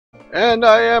And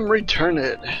I am returned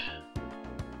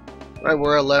right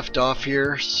where I left off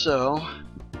here, so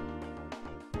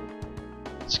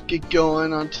let's get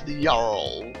going onto the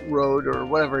Jarl Road or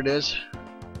whatever it is.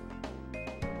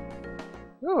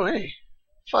 Oh hey,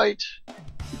 fight.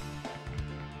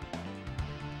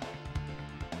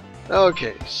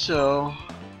 Okay, so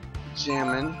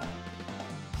examine.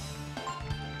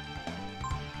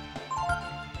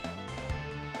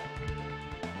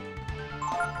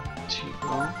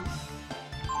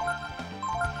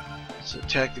 Let's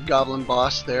attack the goblin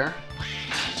boss there.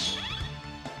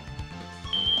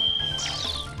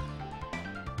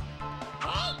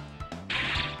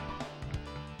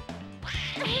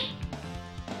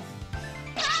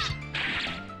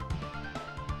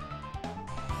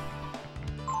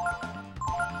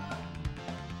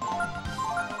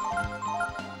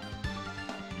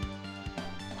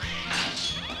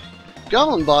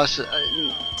 Goblin boss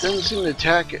doesn't seem to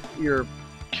attack your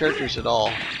characters at all.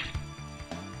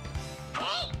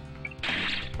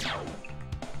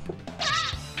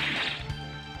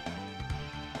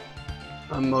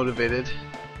 I'm motivated.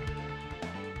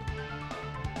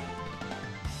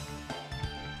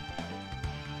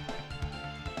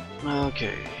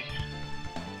 Okay.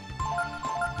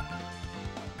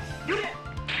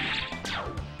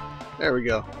 There we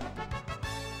go.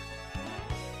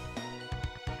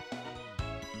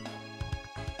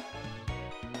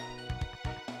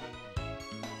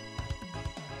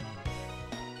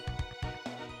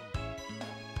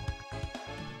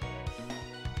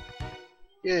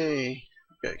 Yay.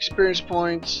 Got experience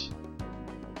points.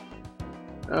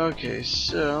 Okay,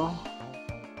 so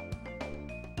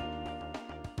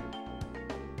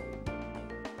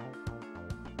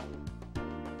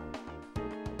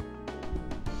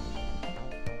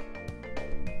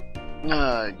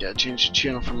I gotta change the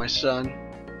channel for my son.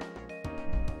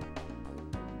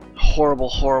 Horrible,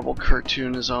 horrible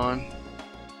cartoon is on.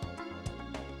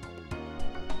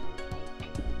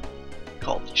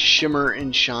 Called Shimmer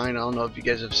and Shine. I don't know if you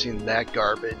guys have seen that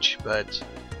garbage, but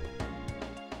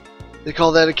they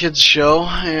call that a kids show,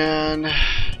 and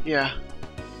yeah.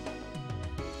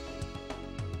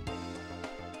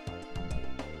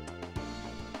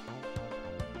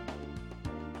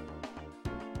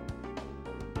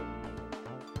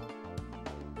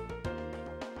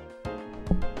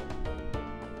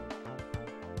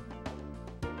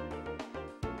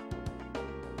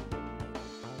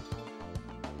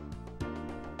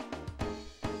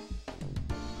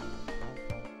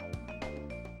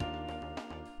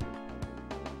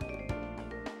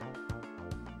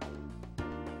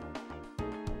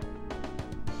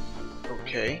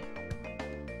 Okay.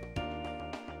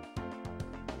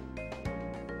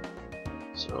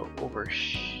 So over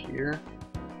here.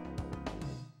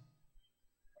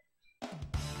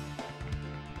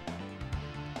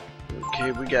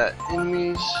 Okay, we got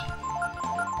enemies.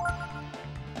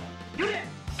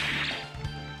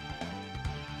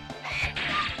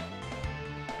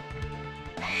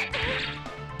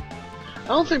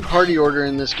 I don't think party order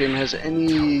in this game has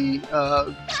any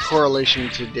correlation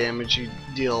to damage you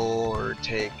deal or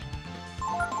take.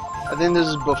 I think this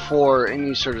is before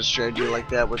any sort of strategy like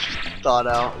that was thought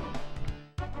out.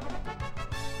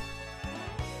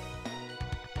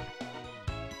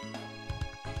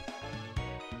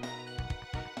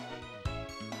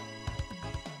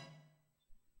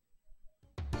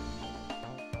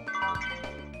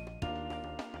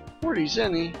 Forty's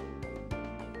any.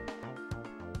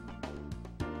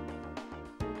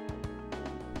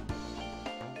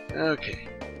 Okay.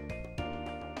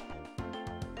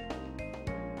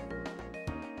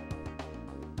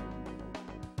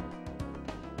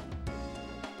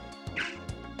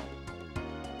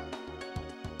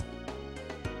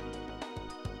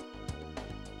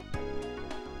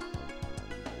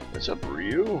 What's up,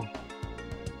 Ryu?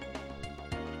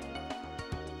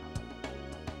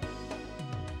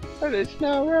 But it's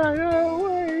not right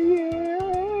away, yeah.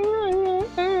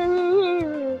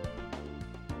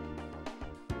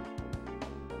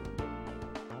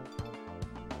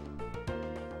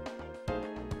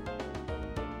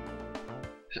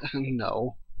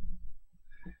 No.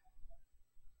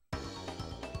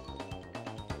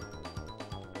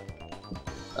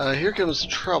 Here comes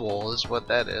trouble, is what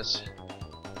that is.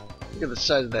 Look at the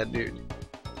size of that dude.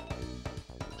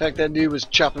 In fact, that dude was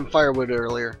chopping firewood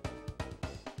earlier.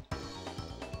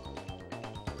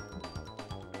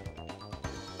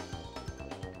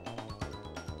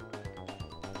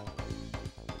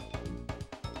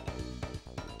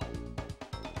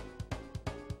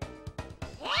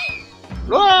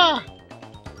 Ah!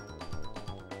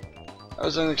 That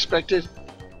was unexpected.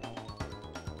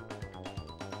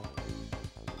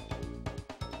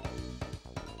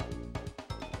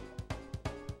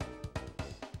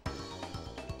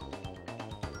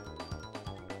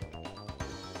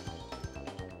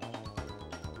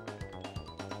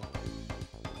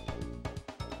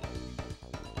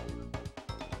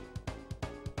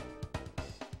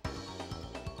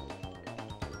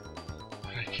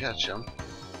 catch him.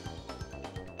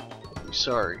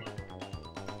 Sorry.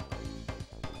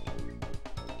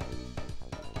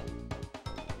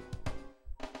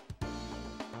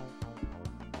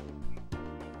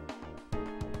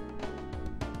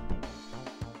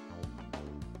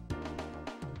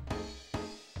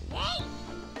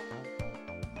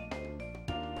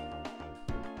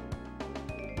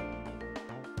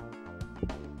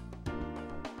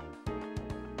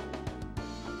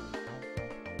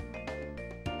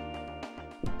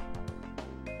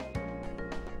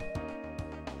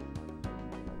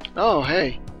 Oh,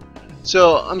 hey.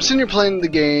 So, I'm sitting here playing the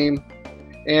game,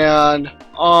 and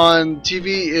on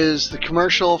TV is the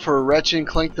commercial for Ratchet &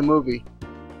 Clank the movie.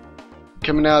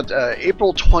 Coming out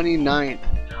April 29th.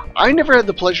 I never had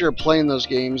the pleasure of playing those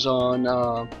games on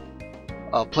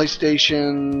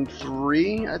PlayStation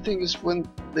 3, I think is when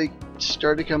they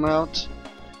started to come out.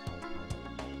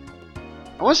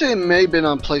 I want to say it may have been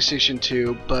on PlayStation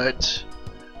 2, but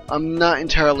I'm not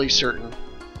entirely certain.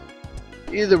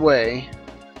 Either way,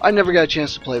 I never got a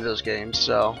chance to play those games,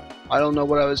 so I don't know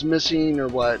what I was missing or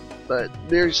what, but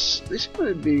they seem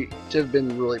to have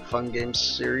been really fun game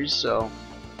series, so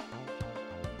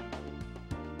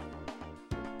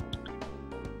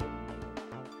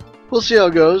we'll see how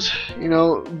it goes. You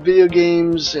know, video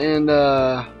games and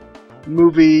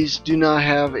movies do not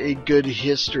have a good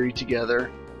history together,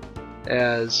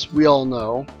 as we all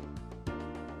know.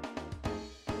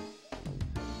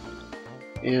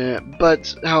 Yeah,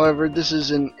 but however, this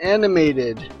is an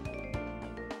animated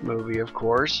movie, of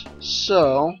course,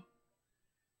 so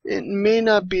it may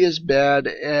not be as bad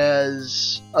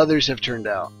as others have turned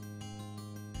out.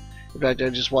 In fact, I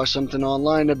just watched something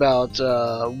online about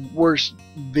worst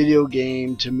video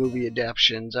game to movie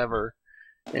adaptations ever,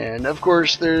 and of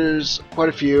course there's quite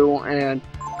a few, and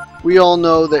we all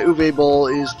know that Uwe Boll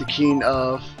is the king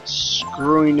of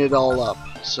screwing it all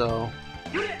up, so...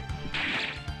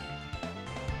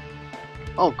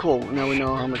 Oh, cool. Now we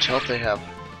know how much health they have.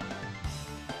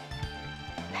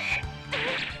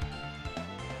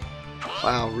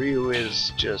 Wow, Ryu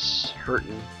is just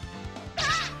hurting.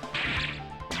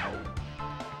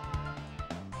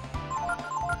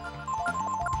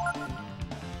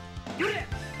 I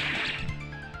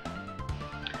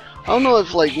don't know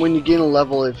if, like, when you gain a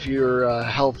level, if your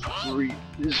health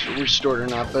is restored or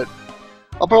not, but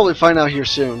I'll probably find out here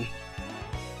soon.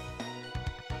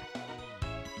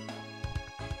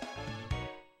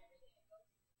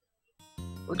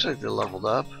 Looks like they leveled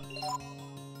up.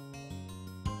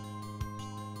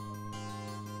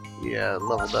 Yeah,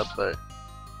 leveled up, but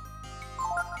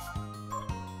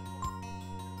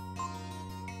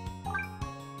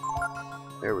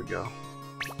there we go.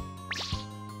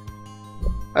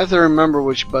 I have to remember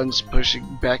which buttons push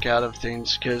back out of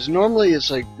things, because normally it's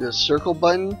like the circle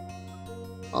button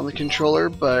on the controller,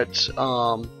 but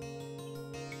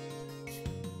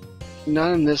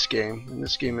not in this game. In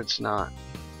this game it's not.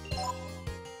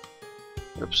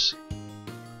 Oops.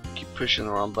 Keep pushing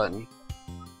the wrong button.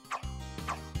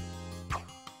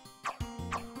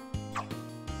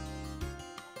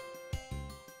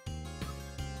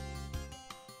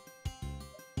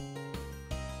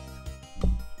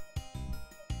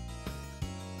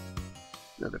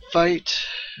 Another fight.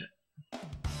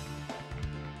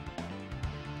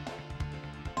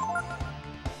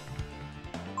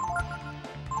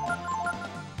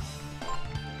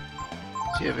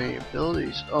 Does he have any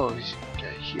abilities? Oh, he's got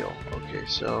a heal. Okay,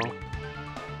 so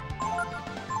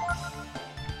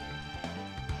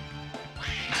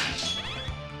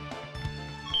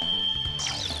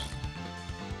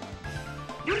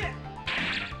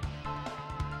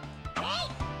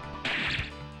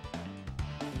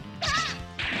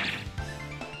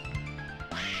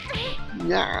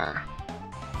yeah.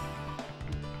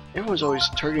 Everyone's always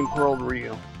targeting poor old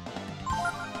Ryu.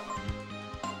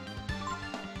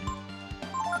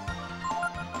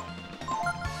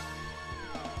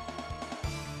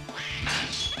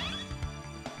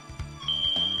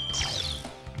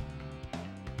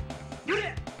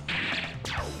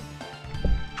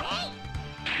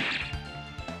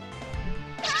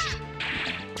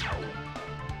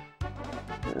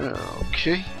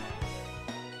 Okay.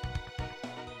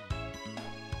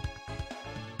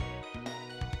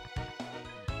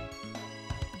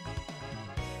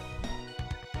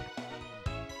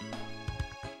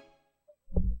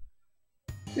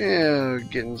 Yeah,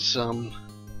 getting some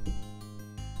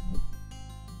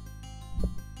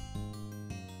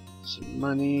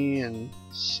money and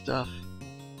stuff.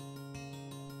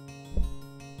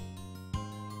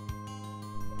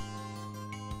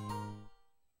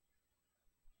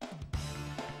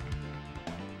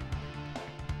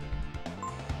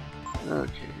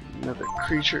 Okay, Another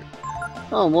creature.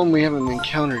 Oh, one we haven't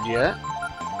encountered yet.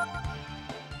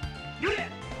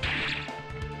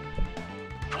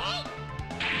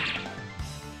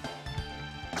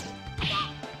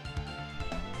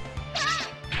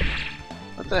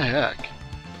 What the heck?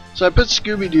 So I put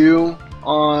Scooby-Doo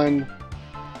on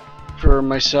for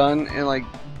my son, and like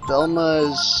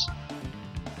Velma's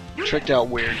tricked out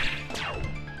weird.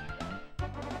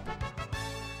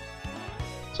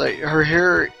 It's like her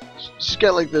hair, she's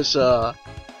got like this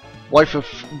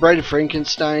Bride of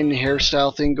Frankenstein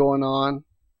hairstyle thing going on.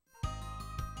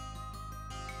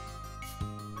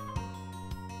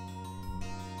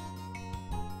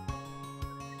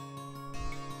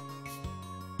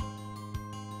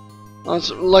 It's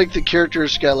like the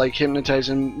character's got like hypnotized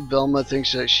and Velma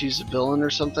thinks that she's a villain or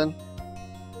something.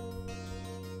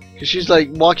 Cause she's like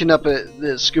walking up at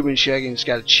the Scooby and Shaggy and it's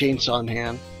got a chainsaw in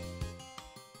hand.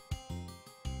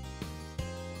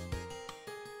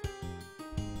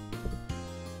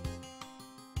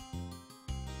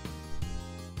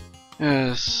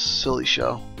 Silly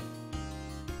show.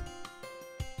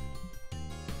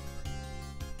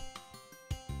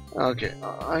 Okay,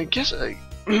 I guess I...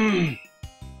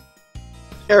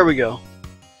 There we go.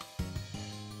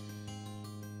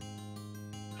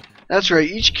 That's right,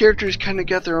 each character's kind of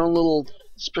got their own little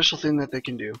special thing that they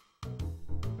can do.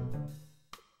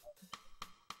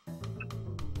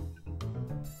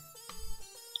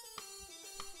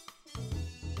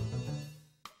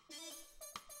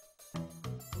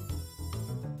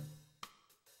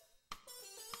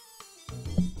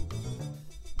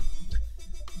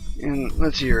 And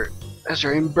let's see here. That's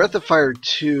right, in Breath of Fire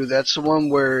 2, that's the one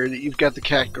where you've got the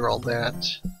cat girl that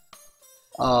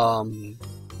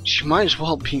she might as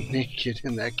well be naked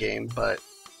in that game, but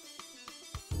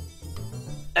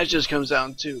that just comes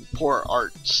down to poor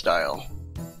art style.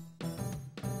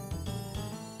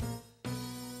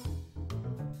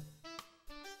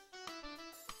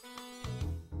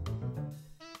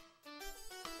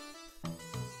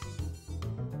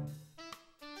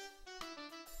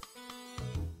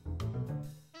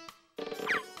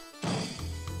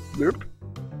 Bloop.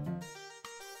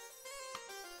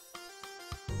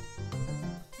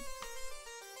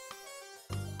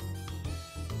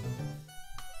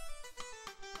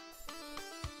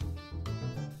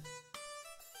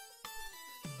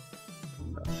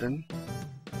 Nothing.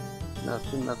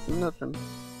 Nothing, nothing, nothing.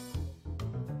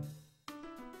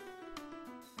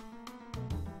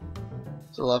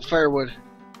 There's a lot of firewood.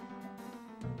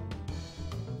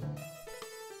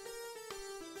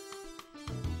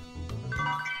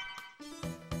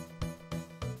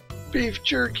 Beef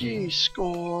jerky,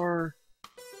 score!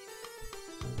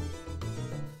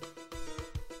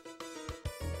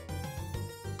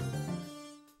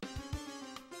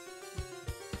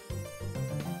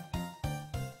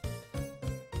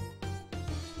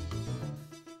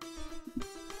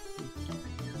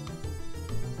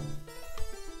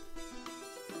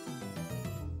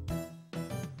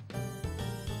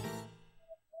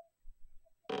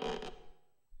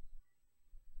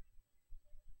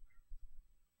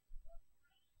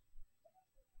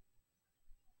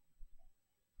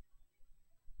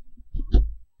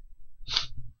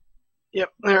 Yep,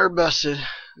 they're busted.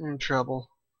 They're in trouble.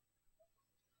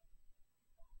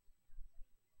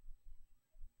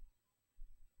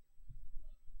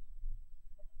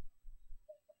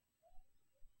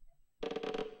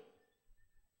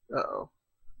 Uh-oh.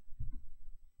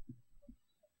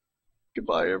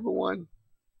 Goodbye, everyone.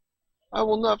 I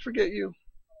will not forget you.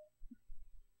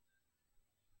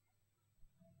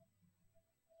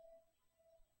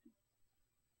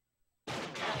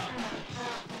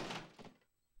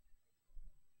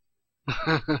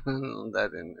 That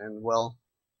didn't end well.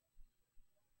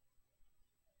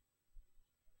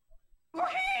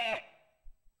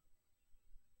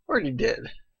 Already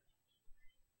did.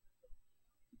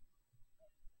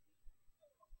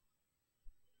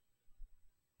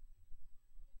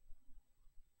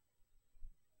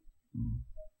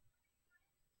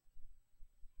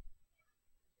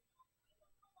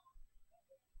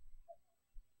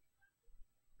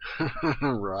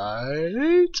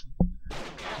 Right?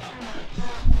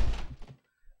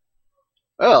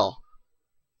 Well,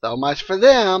 so much for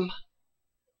them.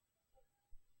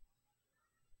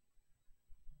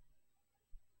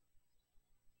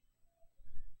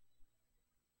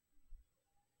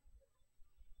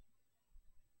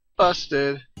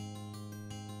 Busted.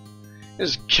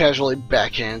 Just casually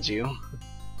backhands you.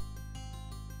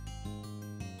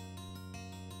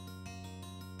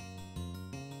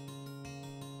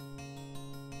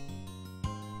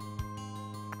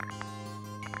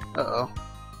 Uh-oh.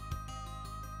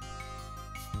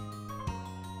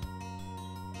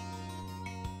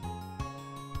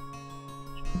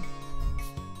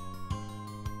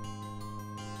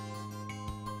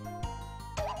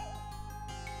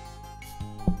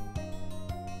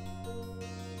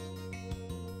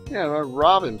 Yeah, we're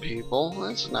robbing people.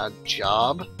 That's not a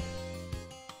job.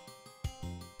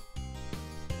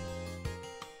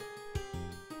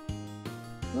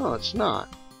 No, it's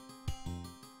not.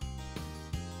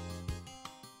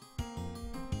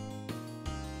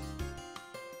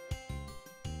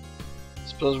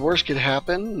 Suppose worse could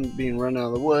happen, being run out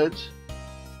of the woods.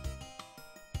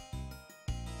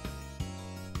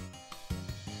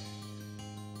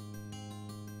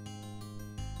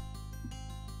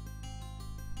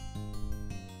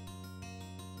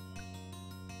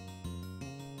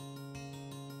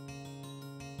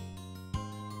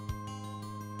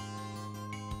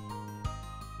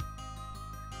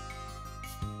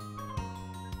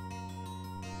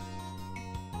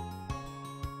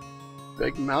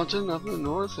 Big mountain up in the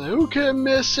north. Who can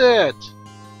miss it?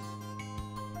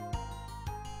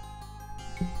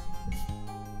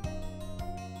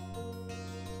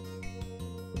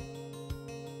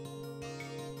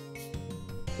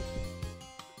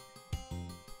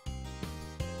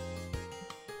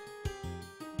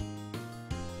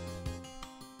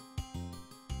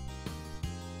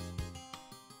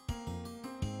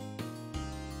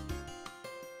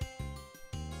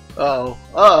 Uh-oh.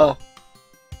 Uh-oh.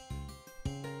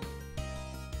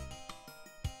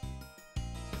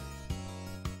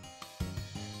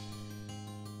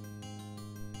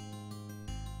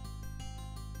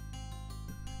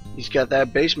 He's got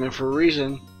that basement for a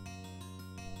reason.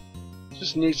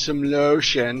 Just needs some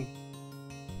lotion.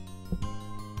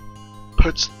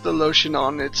 Puts the lotion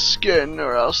on its skin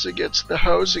or else it gets the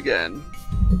hose again.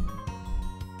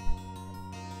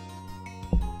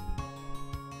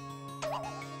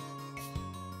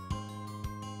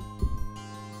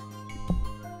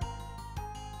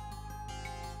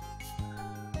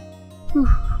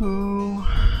 Woohoo.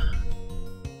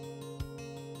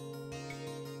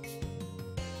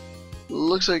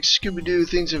 Looks like Scooby-Doo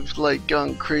things have like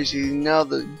gone crazy. Now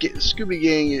the Scooby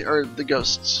Gang are the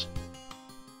ghosts.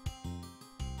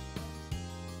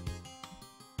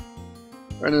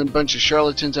 Running a bunch of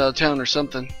charlatans out of town or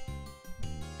something.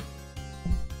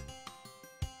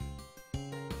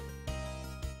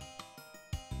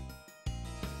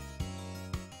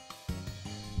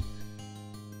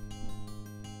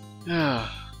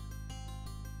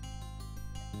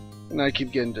 And I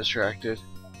keep getting distracted.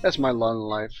 That's my long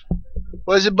life.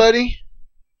 What is it, buddy?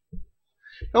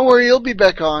 Don't worry, you'll be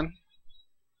back on.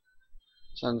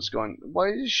 Sun's going. Why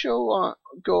did the show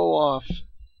go off?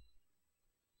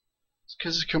 It's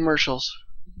because of commercials.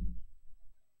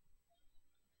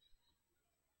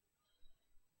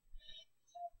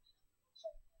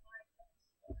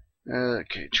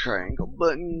 Okay, triangle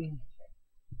button.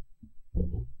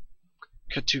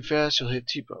 Cut too fast, you'll hit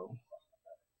Tipo.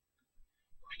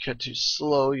 If you cut too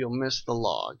slow, you'll miss the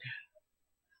log.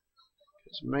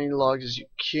 As many logs as you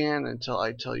can until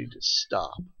I tell you to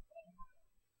stop.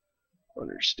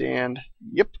 Understand?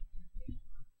 Yep.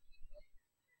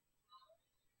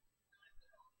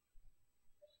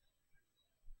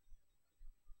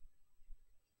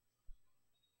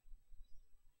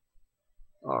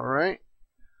 Alright.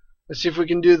 Let's see if we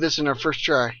can do this in our first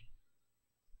try.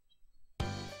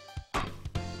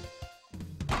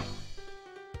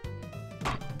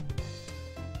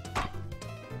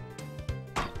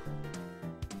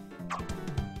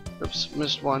 Oops,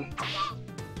 missed one.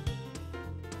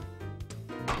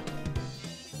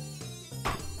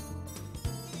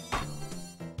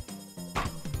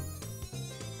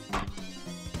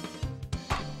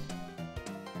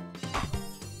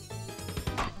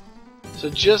 So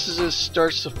just as it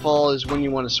starts to fall is when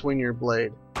you want to swing your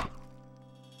blade.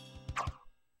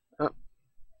 Oh.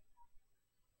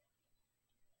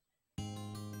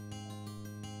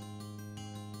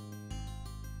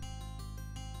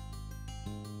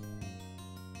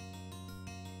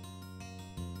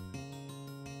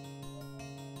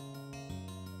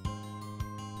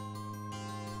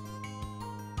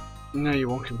 No, you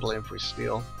won't complain if we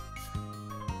steal.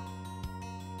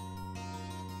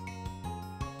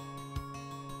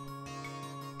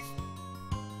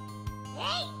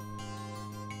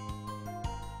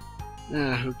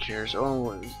 Who cares?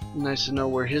 Oh, nice to know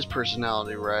where his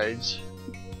personality rides.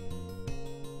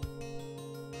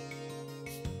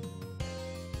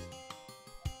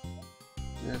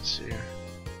 Let's see here.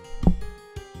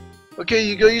 Okay,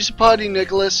 you go use the potty,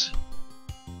 Nicholas.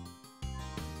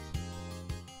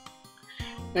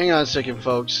 Hang on a second,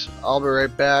 folks. I'll be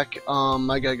right back.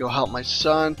 I gotta go help my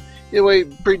son. Anyway,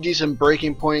 pretty decent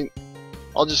breaking point.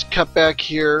 I'll just cut back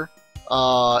here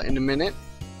in a minute.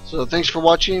 So thanks for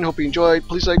watching. Hope you enjoyed.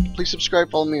 Please like, please subscribe,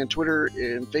 follow me on Twitter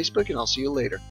and Facebook, and I'll see you later.